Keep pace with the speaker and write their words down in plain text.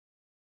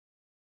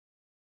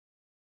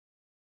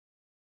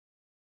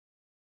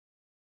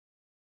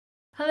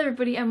Hello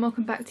everybody and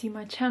welcome back to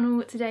my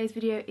channel. Today's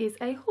video is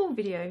a haul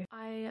video.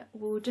 I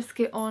will just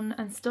get on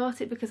and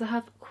start it because I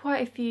have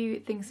quite a few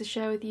things to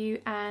share with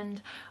you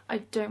and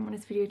I don't want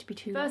this video to be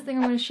too long. First thing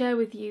I want to share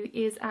with you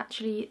is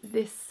actually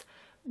this,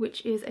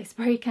 which is a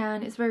spray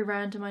can. It's very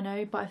random, I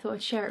know, but I thought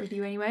I'd share it with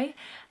you anyway.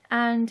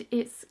 And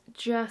it's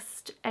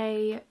just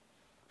a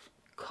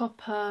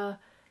copper,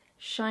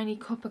 shiny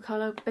copper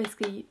colour.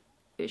 Basically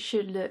it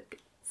should look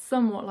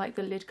somewhat like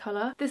the lid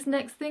colour. This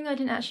next thing I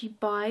didn't actually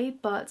buy,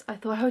 but I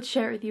thought I would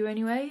share it with you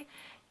anyway.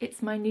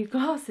 It's my new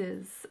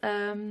glasses.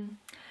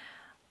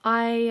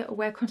 I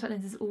wear contact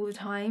lenses all the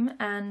time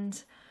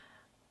and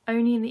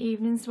only in the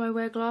evenings do I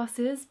wear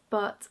glasses,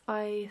 but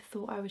I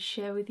thought I would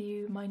share with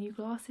you my new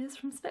glasses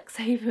from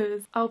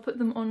Specsavers. I'll put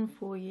them on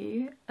for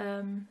you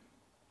so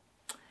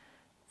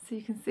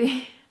you can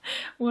see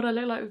what I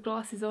look like with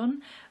glasses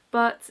on.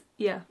 But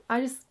yeah,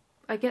 I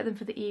get them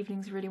for the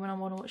evenings really, when I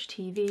want to watch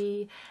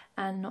TV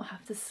and not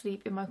have to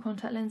sleep in my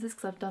contact lenses,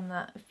 because I've done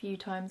that a few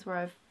times where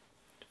I've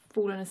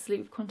fallen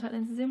asleep with contact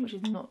lenses in, which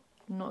is not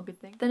a good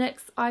thing. The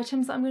next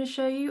items that I'm going to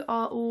show you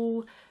are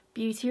all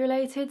beauty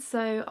related,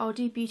 so I'll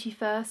do beauty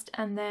first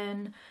and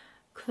then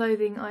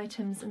clothing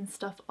items and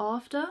stuff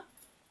after.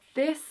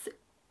 This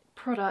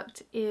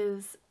product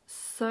is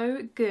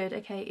so good.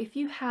 Okay, if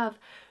you have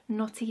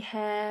knotty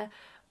hair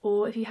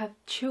or if you have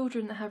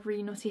children that have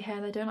really knotty hair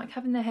and they don't like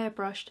having their hair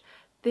brushed,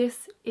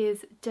 this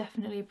is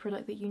definitely a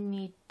product that you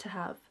need to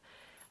have.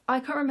 I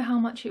can't remember how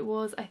much it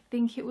was. I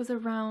think it was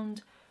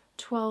around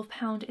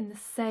 £12 in the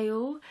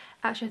sale.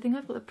 Actually, I think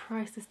I've got the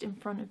price list in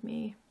front of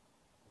me.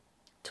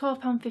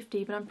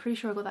 £12.50, but I'm pretty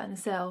sure I got that in the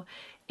sale.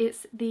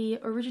 It's the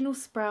Original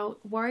Sprout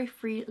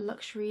Worry-Free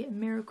Luxury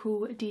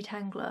Miracle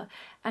Detangler,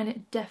 and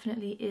it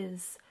definitely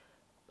is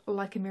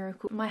like a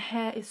miracle. My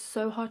hair is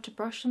so hard to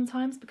brush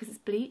sometimes because it's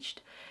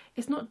bleached.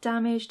 It's not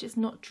damaged, it's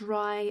not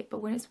dry, but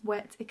when it's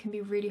wet it can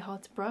be really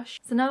hard to brush.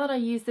 So now that I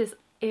use this,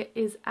 it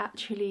is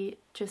actually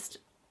just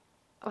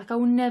like, I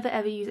will never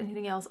ever use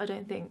anything else, I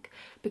don't think,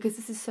 because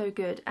this is so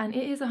good. And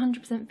it is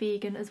 100%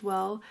 vegan as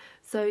well,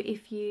 so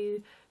if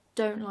you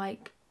don't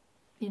like,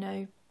 you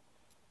know,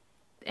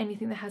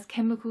 anything that has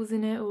chemicals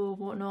in it or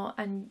whatnot,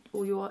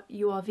 or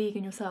you are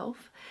vegan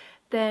yourself,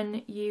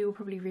 then you will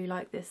probably really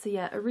like this. So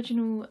yeah,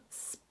 Original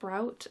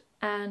Sprout,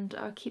 and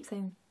I keep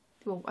saying,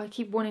 well, I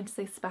keep wanting to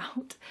say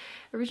Spout.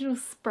 Original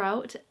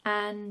Sprout,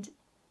 and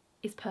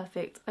it's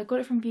perfect. I got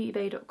it from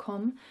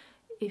beautybay.com,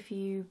 if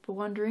you were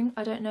wondering.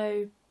 I don't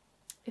know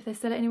if they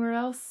sell it anywhere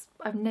else.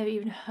 I've never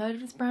even heard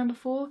of this brand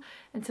before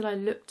until I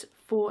looked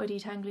for a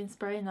detangling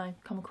spray and I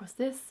come across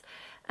this.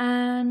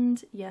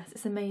 And yes,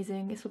 it's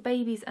amazing. It's for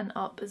babies and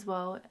up as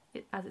well,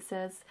 as it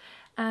says.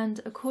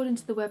 And according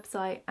to the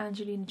website,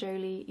 Angelina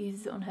Jolie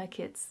uses it on her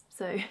kids.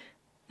 So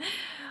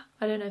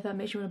I don't know if that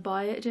makes you want to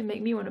buy it. It didn't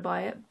make me want to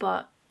buy it,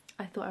 but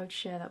I thought I would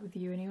share that with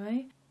you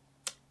anyway.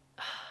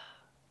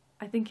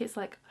 I think it's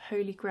like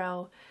holy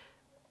grail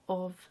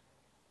of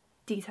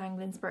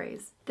detangling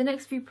sprays. The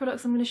next few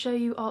products I'm going to show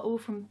you are all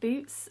from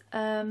Boots.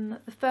 The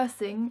first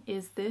thing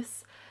is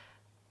this.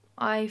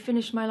 I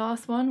finished my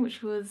last one,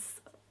 which was,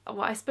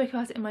 well, I spoke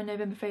about it in my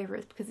November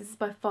favourites because this is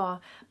by far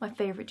my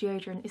favourite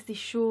deodorant. It's the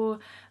Sure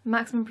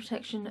Maximum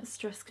Protection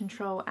Stress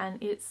Control,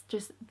 and it's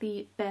just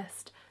the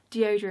best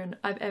deodorant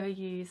I've ever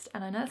used.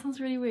 And I know it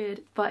sounds really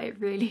weird, but it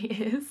really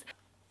is.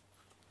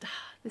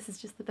 This is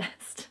just the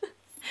best.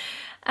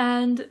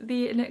 And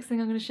the next thing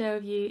I'm going to share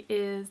with you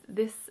is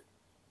this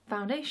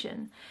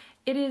foundation.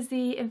 It is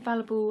the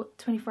Infallible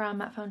 24-Hour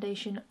Matte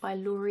Foundation by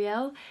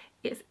L'Oreal.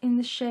 It's in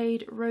the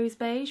shade Rose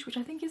Beige, which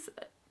I think is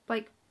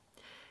like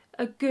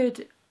a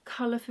good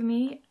colour for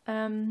me.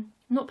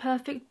 Not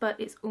perfect, but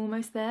it's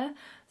almost there.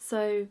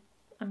 So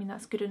I mean,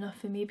 that's good enough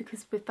for me,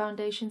 because with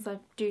foundations I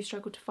do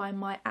struggle to find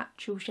my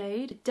actual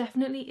shade. It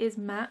definitely is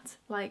matte.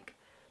 Like,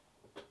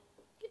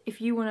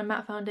 if you want a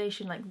matte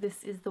foundation, like,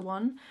 this is the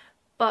one.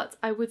 But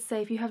I would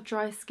say if you have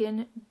dry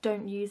skin,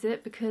 don't use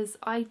it, because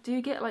I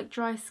do get like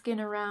dry skin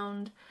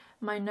around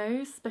my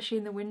nose, especially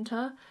in the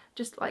winter,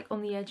 just like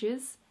on the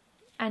edges,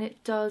 and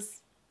it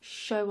does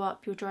show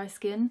up your dry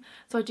skin.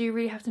 So I do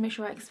really have to make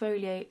sure I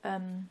exfoliate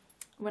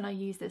when I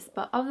use this.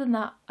 But other than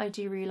that, I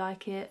do really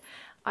like it.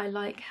 I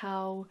like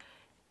how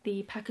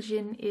the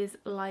packaging is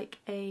like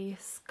a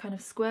kind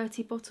of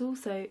squirty bottle,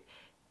 so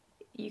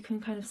you can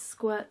kind of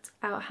squirt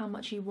out how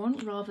much you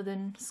want rather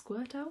than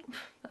squirt out.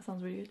 That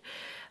sounds really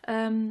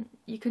good.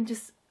 You can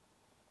just,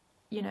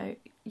 you know,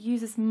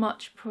 use as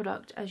much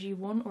product as you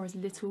want, or as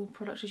little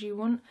product as you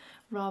want,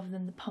 rather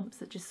than the pumps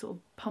that just sort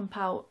of pump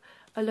out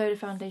a load of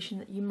foundation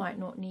that you might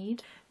not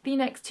need. The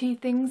next two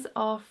things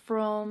are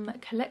from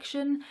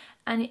Collection,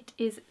 and it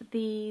is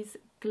these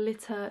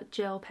glitter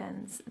gel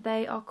pens.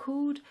 They are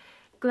called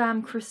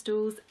Glam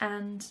Crystals,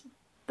 and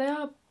they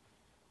are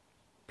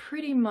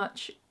pretty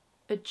much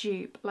a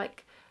dupe,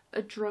 like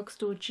a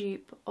drugstore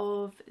dupe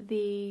of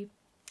the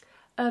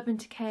Urban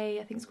Decay,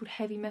 I think it's called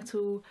Heavy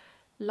Metal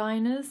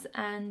liners,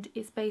 and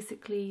it's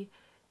basically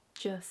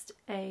just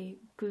a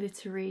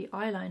glittery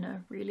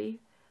eyeliner, really.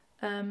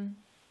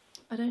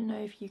 I don't know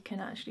if you can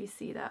actually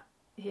see that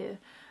here,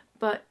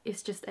 but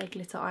it's just a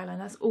glitter eyeliner.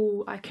 That's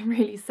all I can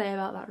really say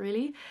about that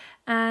really.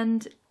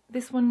 And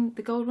this one,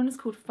 the gold one, is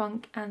called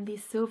Funk, and the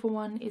silver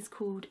one is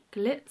called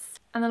Glitz.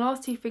 And the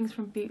last two things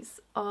from Boots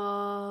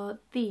are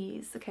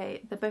these.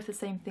 Okay, they're both the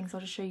same thing, so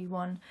I'll just show you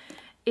one.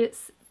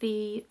 It's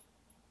the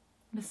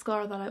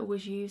mascara that I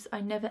always use.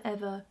 I never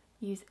ever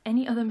use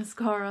any other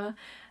mascara,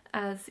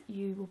 as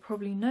you will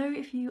probably know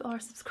if you are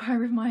a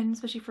subscriber of mine,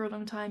 especially for a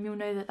long time. You'll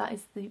know that that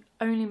is the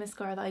only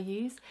mascara that I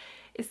use.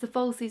 It's the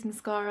Falsies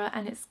mascara,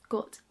 and it's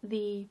got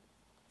the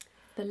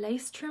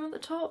lace trim at the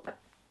top.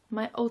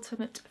 My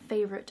ultimate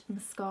favourite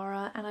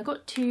mascara, and I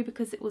got two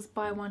because it was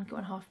buy one get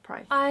one half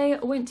price. I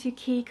went to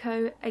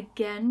Kiko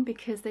again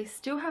because they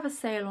still have a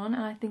sale on,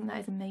 and I think that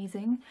is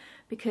amazing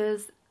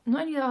because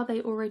not only are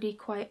they already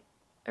quite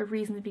a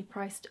reasonably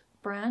priced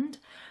brand,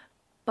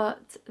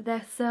 but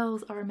their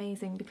sales are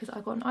amazing because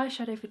I got an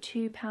eyeshadow for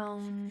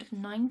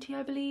 £2.90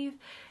 I believe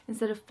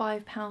instead of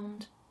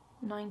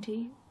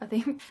 £5.90 I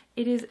think.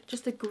 It is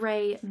just a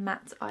grey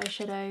matte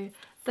eyeshadow.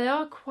 They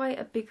are quite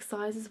a big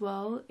size as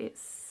well.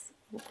 It's,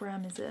 what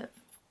gram is it?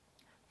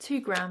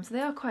 2 grams. So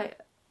they are quite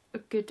a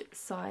good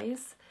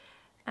size,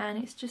 and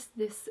it's just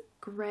this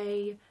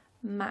grey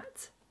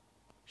matte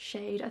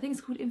shade. I think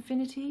it's called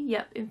Infinity.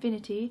 Yep,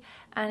 Infinity,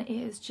 and it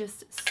is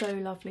just so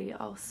lovely.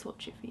 I'll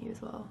swatch it for you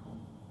as well.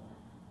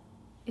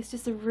 It's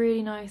just a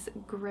really nice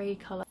grey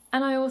colour.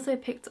 And I also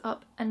picked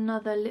up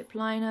another lip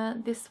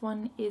liner. This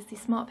one is the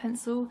Smart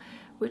Pencil,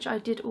 which I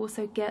did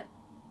also get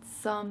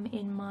some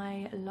in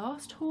my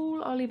last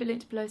haul. I'll leave it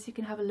linked below so you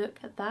can have a look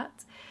at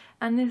that.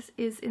 And this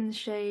is in the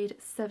shade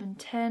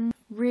 710.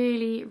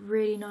 Really,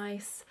 really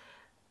nice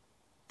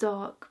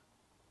dark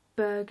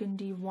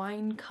burgundy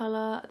wine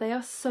colour. They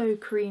are so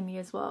creamy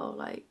as well.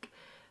 Like,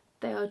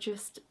 they are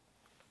just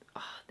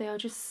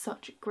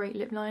such great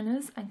lip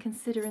liners, and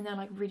considering they're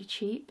like really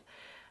cheap,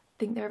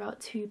 I think they're about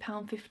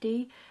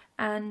 £2.50,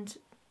 and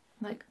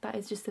like that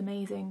is just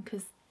amazing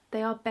because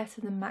they are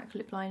better than MAC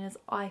lip liners,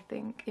 I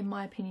think, in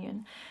my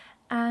opinion,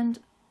 and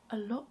a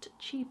lot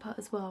cheaper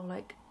as well,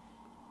 like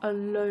a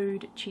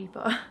load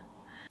cheaper.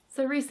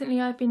 So recently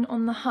I've been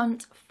on the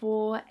hunt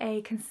for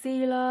a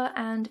concealer,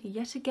 and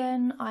yet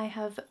again I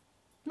have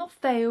not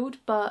failed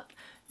but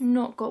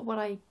not got what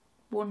I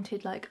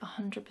wanted, like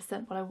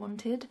 100% what I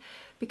wanted,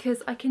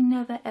 because I can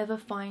never ever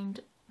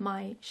find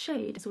my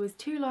shade. It's always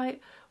too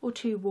light or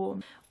too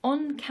warm.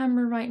 On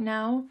camera right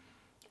now,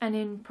 and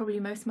in probably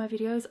most of my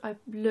videos, I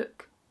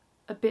look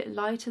a bit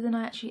lighter than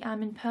I actually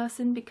am in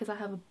person because I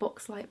have a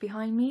box light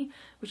behind me,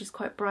 which is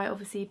quite bright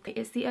obviously.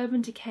 It's the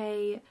Urban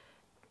Decay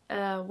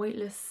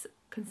weightless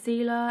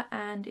concealer,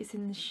 and it's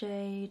in the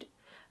shade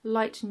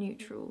light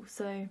neutral.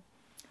 So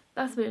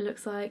that's what it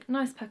looks like.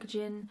 Nice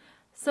packaging.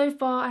 So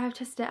far I have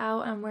tested it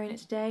out and I'm wearing it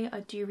today.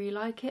 I do really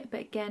like it,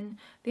 but again,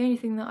 the only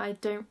thing that I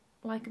don't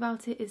like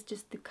about it is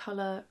just the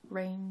colour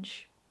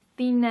range.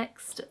 The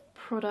next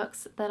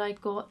products that I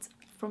got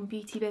from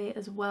Beauty Bay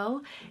as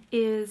well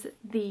is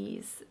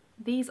these.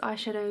 These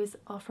eyeshadows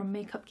are from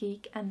Makeup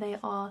Geek, and they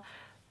are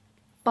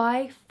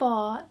by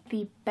far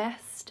the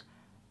best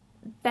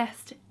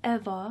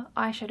ever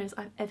eyeshadows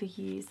I've ever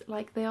used.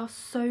 Like, they are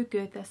so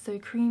good, they're so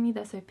creamy,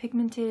 they're so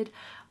pigmented.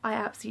 I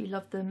absolutely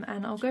love them,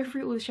 and I'll go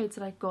through all the shades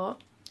that I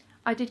got.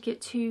 I did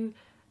get 2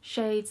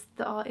 shades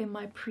that are in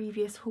my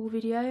previous haul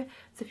video,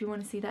 so if you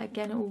want to see that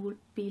again, it will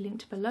be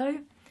linked below.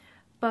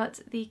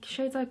 But the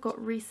shades I got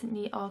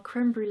recently are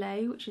Creme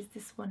Brulee, which is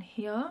this one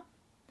here.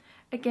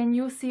 Again,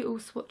 you'll see all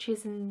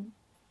swatches and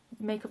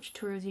makeup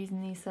tutorials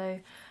using these,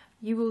 so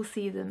you will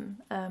see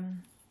them.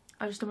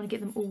 I just don't want to get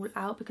them all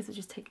out because it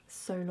just takes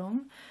so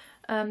long.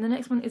 The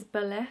next one is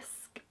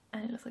Burlesque,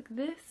 and it looks like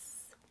this.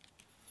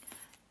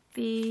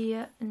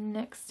 The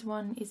next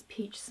one is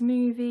Peach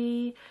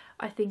Smoothie.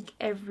 I think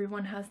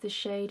everyone has this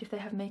shade. If they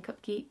have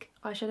Makeup Geek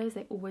eyeshadows,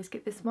 they always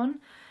get this one,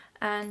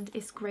 and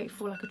it's great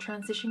for like a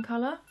transition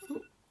colour.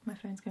 Ooh, my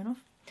phone's going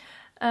off.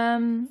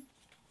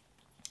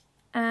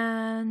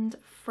 And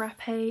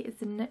Frappe is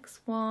the next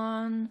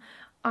one.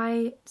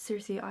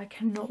 Seriously, I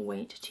cannot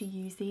wait to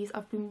use these.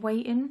 I've been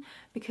waiting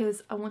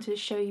because I wanted to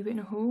show you in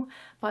a haul,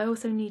 but I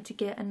also need to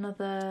get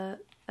another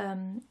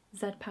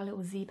Z palette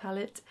or Z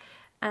palette,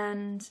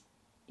 and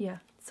yeah,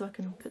 so I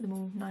can put them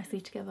all nicely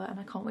together, and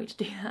I can't wait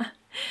to do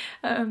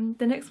that.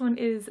 The next one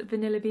is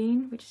Vanilla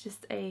Bean, which is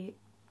just a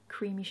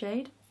creamy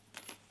shade.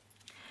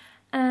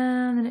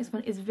 And the next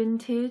one is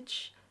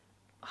Vintage.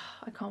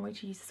 Oh, I can't wait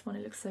to use this one,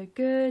 it looks so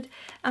good.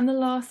 And the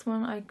last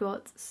one I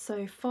got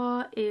so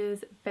far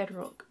is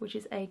Bedrock, which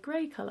is a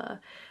grey colour,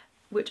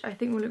 which I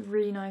think will look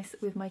really nice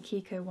with my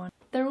Kiko one.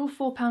 They're all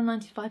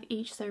 £4.95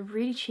 each, so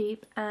really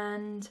cheap,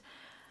 and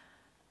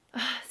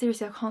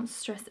seriously, I can't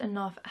stress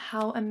enough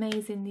how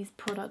amazing these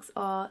products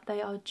are.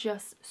 They are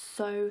just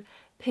so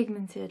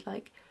pigmented,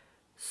 like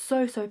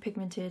so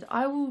pigmented.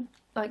 I will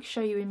like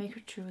show you in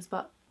makeup tutorials,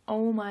 but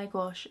oh my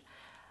gosh,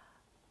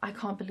 I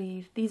can't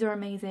believe these are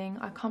amazing.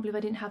 I can't believe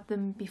I didn't have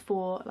them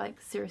before. Like,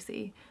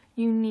 seriously,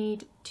 you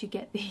need to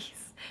get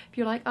these. If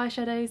you like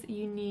eyeshadows,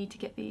 you need to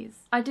get these.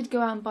 I did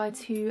go out and buy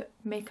two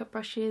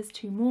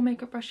more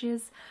makeup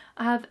brushes.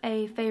 I have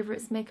a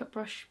favourites makeup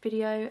brush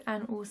video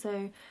and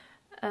also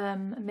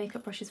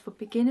makeup brushes for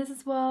beginners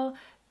as well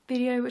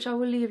video, which I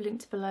will leave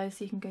linked below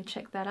so you can go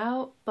check that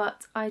out.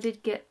 But I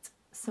did get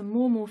some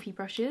more Morphe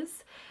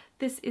brushes.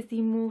 This is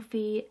the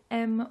Morphe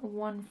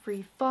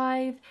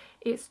M135.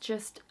 It's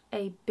just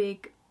a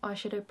big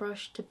eyeshadow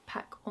brush to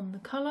pack on the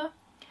colour.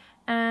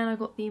 And I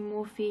got the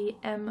Morphe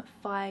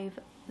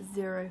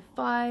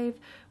M505,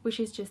 which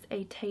is just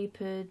a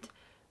tapered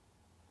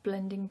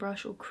blending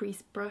brush or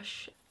crease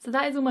brush. So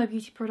that is all my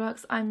beauty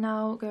products. I'm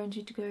now going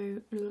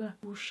to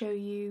will show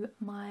you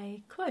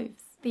my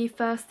clothes. The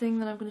first thing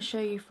that I'm going to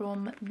show you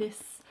from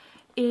this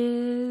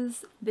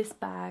is this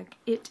bag.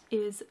 It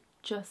is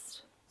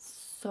just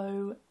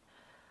so...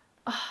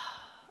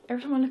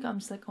 every time I look at it, I'm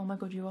just like, oh my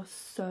god, you are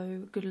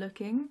so good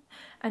looking.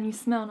 And you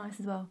smell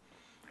nice as well.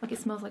 Like, it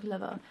smells like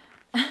leather.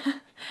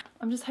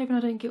 I'm just hoping I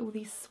don't get all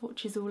these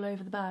swatches all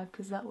over the bag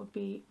because that would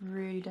be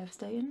really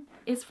devastating.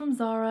 It's from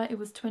Zara. It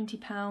was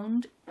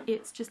 £20.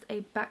 It's just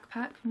a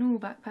backpack, normal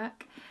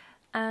backpack,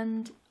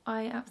 and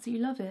I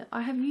absolutely love it.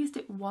 I have used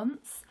it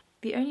once.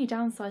 The only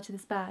downside to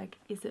this bag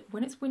is that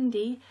when it's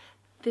windy,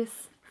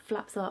 this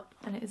flaps up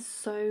and it is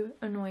so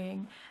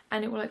annoying,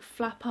 and it will like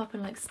flap up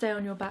and like stay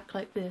on your back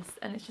like this,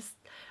 and it's just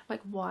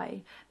like,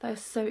 why? That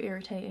is so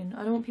irritating.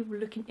 I don't want people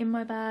looking in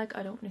my bag.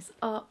 I don't want this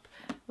up.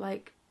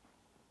 Like,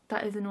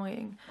 that is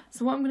annoying.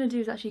 So what I'm going to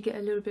do is actually get a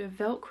little bit of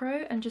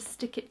Velcro and just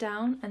stick it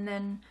down, and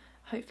then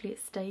hopefully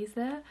it stays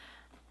there,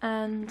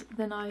 and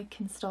then I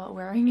can start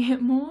wearing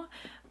it more.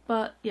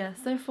 But yeah,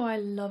 so far I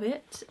love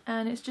it,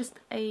 and it's just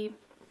a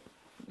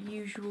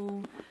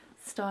usual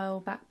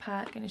style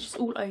backpack, and it's just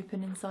all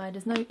open inside.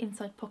 There's no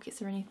inside pockets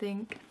or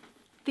anything.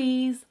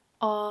 These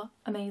are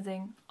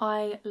amazing.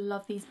 I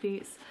love these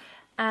boots,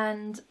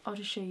 and I'll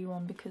just show you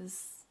one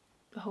because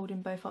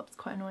holding both up is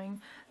quite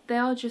annoying. They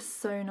are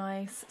just so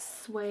nice.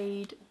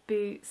 Suede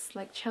boots,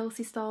 like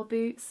Chelsea style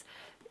boots.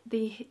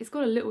 It's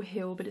got a little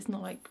heel, but it's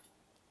not like,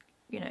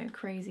 you know,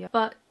 crazy.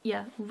 But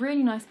yeah,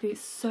 really nice boots,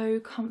 so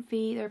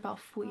comfy. They're about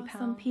 £40.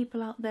 Some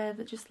people out there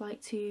that just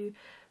like to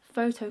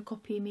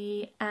photocopy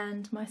me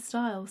and my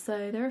style,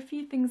 so there are a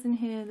few things in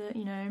here that,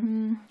 you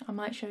know, I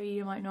might show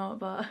you, I might not,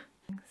 but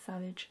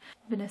savage.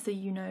 Vanessa,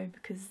 you know,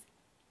 because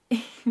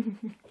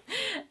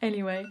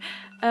anyway,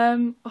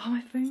 oh,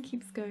 my phone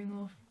keeps going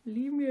off.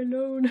 Leave me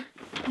alone.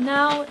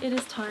 Now it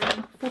is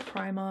time for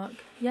Primark.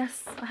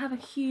 Yes, I have a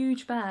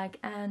huge bag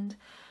and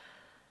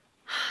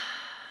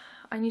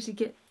I need to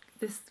get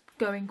this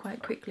going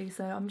quite quickly,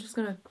 so I'm just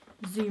gonna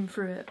zoom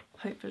through it,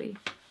 hopefully.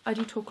 I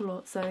do talk a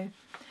lot, so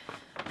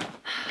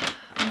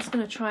I'm just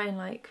gonna try and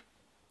like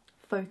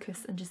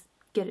focus and just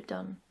get it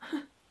done.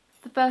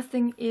 The first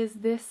thing is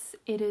this.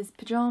 It is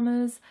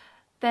pyjamas.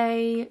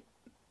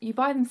 You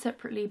buy them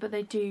separately, but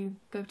they do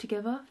go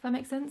together, if that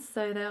makes sense.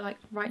 So they're like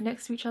right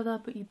next to each other,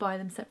 but you buy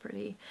them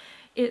separately.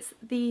 It's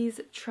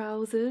these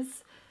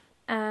trousers,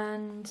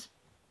 and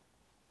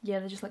yeah,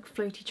 they're just like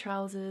floaty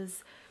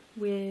trousers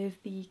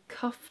with the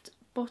cuffed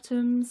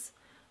bottoms.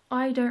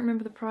 I don't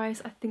remember the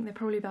price. I think they're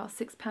probably about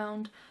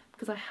 £6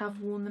 because I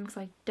have worn them because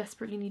I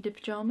desperately needed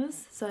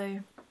pyjamas. So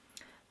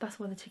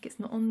that's why the ticket's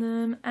not on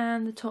them.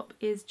 And the top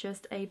is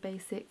just a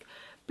basic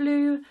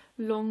blue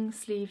long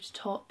sleeved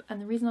top,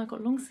 and the reason I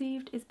got long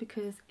sleeved is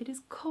because it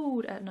is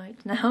cold at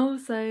night now,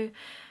 so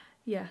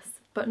yes,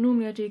 but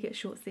normally I do get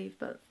short sleeve,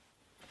 but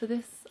for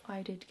this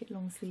I did get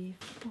long sleeve.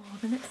 Oh,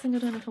 the next thing I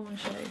don't know if I want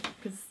to show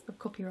because of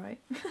copyright.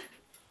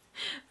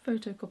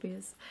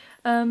 Photocopiers.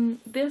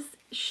 This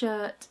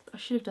shirt, I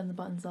should have done the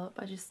buttons up,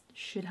 I just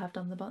should have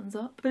done the buttons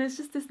up, but it's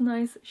just this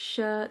nice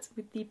shirt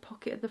with the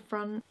pocket at the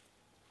front.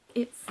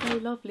 It's so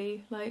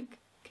lovely, like,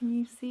 can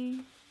you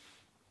see?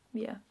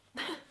 Yeah.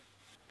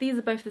 These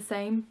are both the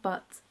same,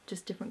 but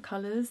just different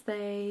colours.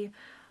 They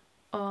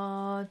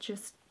are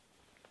just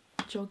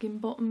jogging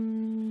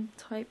bottom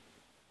type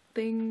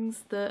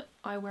things that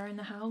I wear in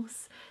the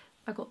house.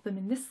 I got them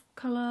in this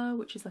colour,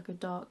 which is like a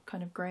dark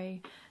kind of grey,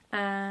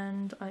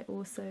 and I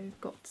also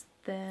got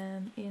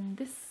them in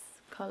this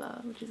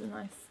colour, which is a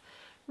nice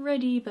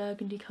reddy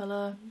burgundy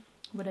colour,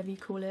 whatever you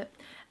call it.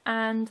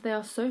 And they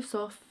are so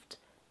soft.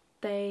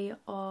 They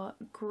are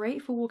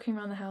great for walking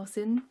around the house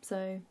in,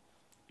 so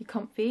you're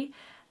comfy.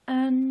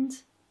 And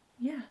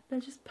yeah, they're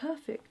just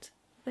perfect.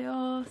 They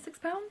are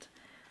 £6,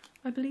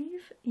 I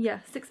believe. Yeah,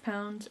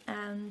 £6,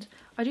 and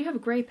I do have a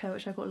grey pair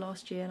which I got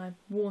last year and I've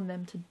worn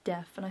them to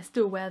death, and I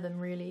still wear them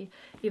really,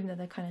 even though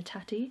they're kind of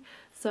tatty.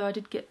 So I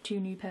did get 2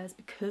 new pairs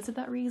because of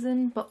that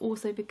reason, but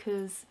also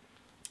because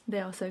they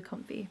are so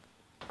comfy.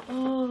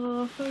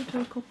 Oh,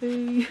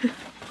 photocopy.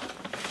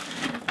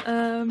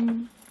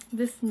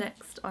 This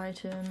next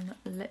item,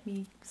 let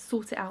me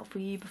sort it out for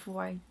you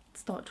before I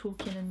start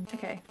talking. And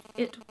okay,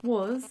 it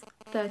was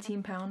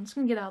 £13. I'm just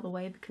gonna get out of the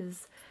way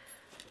because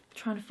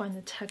trying to find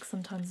the tag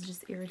sometimes is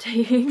just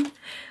irritating.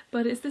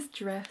 But it's this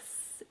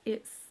dress.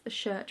 It's a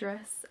shirt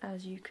dress,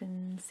 as you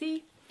can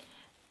see,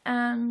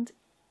 and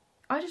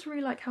I just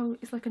really like how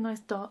it's like a nice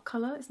dark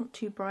colour, it's not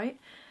too bright,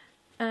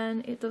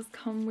 and it does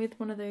come with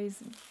one of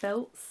those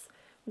belts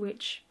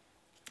which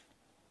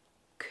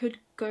could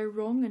go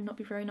wrong and not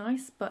be very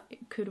nice, but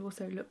it could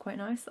also look quite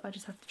nice. I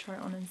just have to try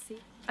it on and see.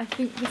 I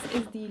think this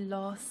is the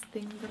last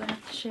thing that I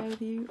have to share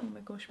with you. Oh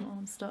my gosh, my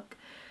arm's stuck.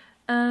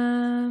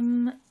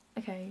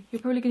 Okay,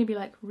 you're probably going to be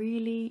like,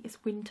 really?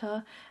 It's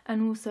winter?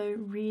 And also,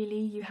 really?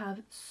 You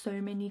have so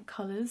many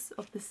colours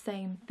of the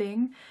same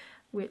thing?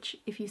 Which,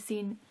 if you've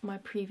seen my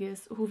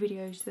previous haul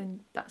videos,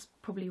 then that's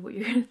probably what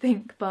you're going to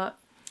think. But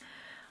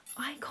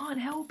I can't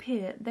help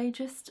it.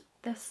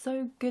 They're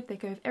so good. They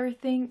go with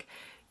everything.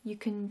 You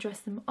can dress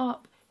them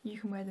up. You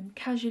can wear them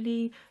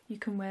casually. You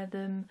can wear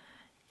them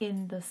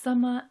in the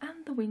summer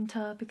and the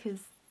winter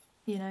because,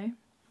 you know,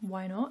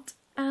 why not?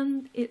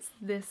 And it's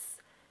this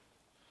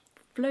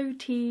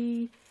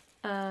floaty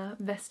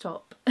vest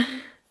top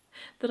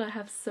that I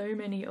have so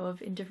many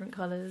of in different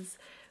colours,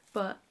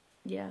 but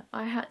yeah,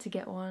 I had to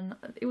get one.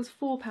 It was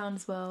 £4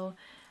 as well.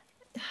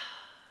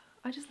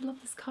 I just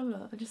love this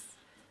colour. I just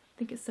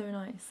think it's so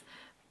nice,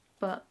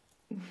 but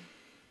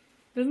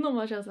there's not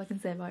much else I can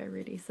say about it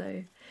really,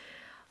 so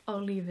I'll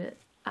leave it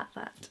at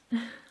that.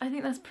 I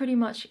think that's pretty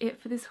much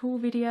it for this haul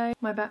video.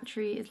 My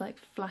battery is like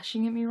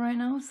flashing at me right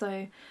now,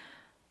 so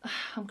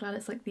I'm glad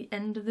it's like the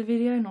end of the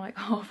video, not like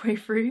halfway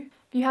through.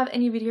 If you have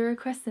any video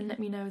requests, then let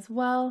me know as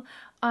well.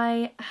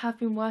 I have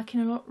been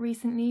working a lot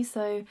recently,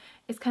 so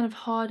it's kind of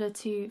harder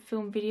to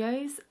film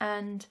videos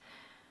and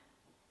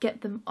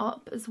get them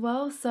up as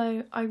well.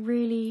 So I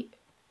really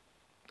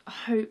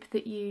hope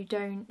that you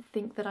don't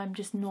think that I'm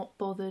just not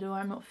bothered or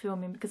I'm not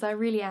filming, because I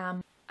really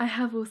am. I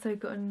have also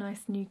got a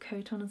nice new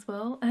coat on as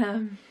well.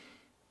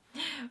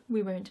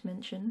 We won't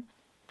mention,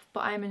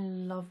 but I'm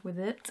in love with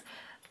it,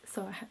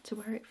 so I had to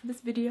wear it for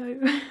this video.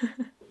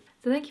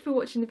 So thank you for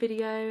watching the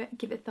video,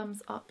 give it a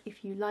thumbs up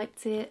if you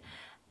liked it,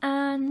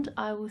 and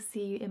I will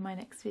see you in my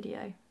next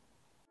video.